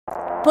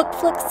Book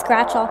Flix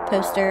Scratch Off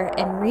poster,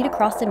 and Read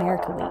Across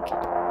America week.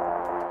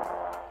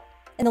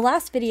 In the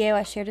last video,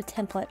 I shared a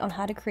template on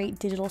how to create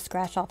digital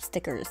scratch off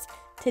stickers.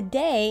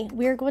 Today,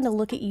 we are going to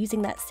look at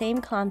using that same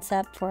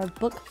concept for a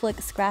Book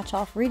Flix Scratch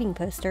Off reading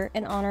poster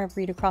in honor of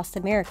Read Across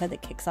America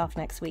that kicks off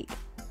next week.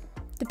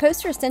 The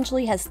poster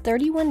essentially has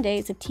 31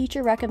 days of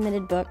teacher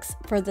recommended books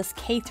for this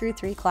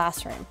K-3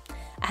 classroom.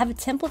 I have a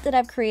template that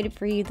I've created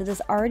for you that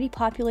is already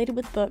populated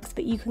with books,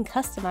 but you can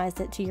customize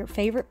it to your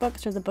favorite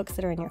books or the books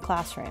that are in your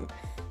classroom.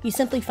 You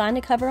simply find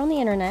a cover on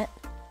the internet,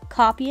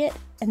 copy it,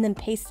 and then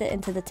paste it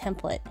into the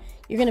template.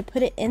 You're going to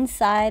put it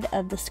inside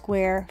of the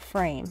square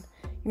frame.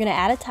 You're going to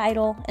add a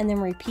title and then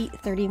repeat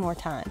 30 more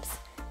times.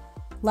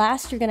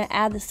 Last, you're going to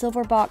add the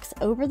silver box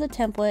over the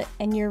template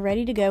and you're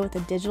ready to go with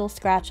a digital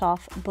scratch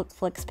off Book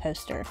Flix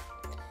poster.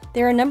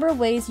 There are a number of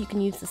ways you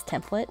can use this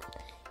template.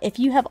 If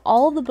you have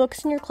all of the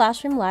books in your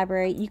classroom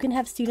library, you can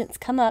have students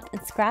come up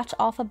and scratch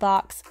off a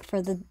box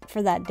for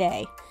that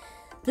day.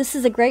 This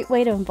is a great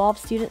way to involve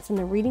students in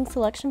the reading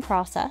selection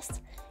process.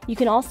 You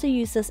can also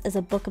use this as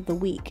a book of the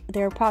week.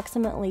 There are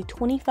approximately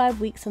 25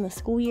 weeks in the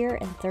school year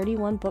and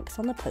 31 books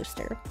on the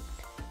poster.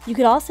 You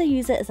could also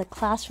use it as a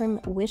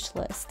classroom wish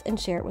list and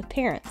share it with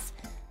parents.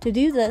 To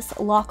do this,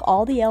 lock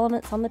all the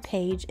elements on the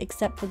page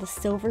except for the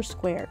silver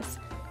squares.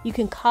 You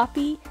can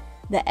copy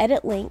the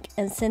edit link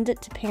and send it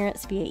to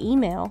parents via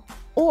email,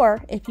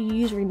 or if you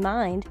use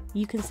Remind,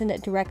 you can send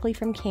it directly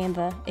from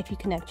Canva if you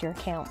connect your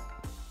account.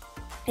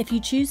 If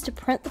you choose to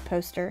print the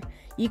poster,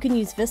 you can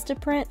use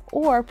Vistaprint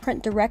or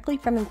print directly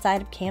from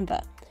inside of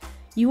Canva.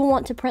 You will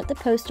want to print the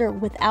poster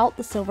without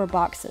the silver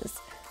boxes.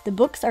 The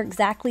books are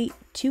exactly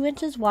 2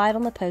 inches wide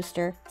on the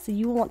poster, so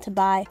you will want to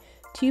buy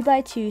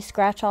 2x2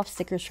 scratch off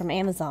stickers from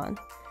Amazon.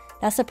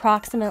 That's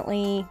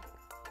approximately,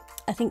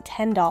 I think,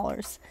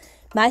 $10.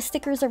 My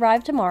stickers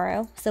arrive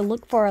tomorrow, so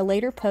look for a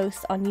later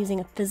post on using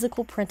a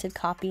physical printed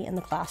copy in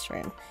the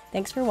classroom.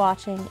 Thanks for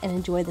watching and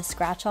enjoy the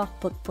Scratch Off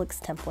Book Flix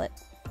template.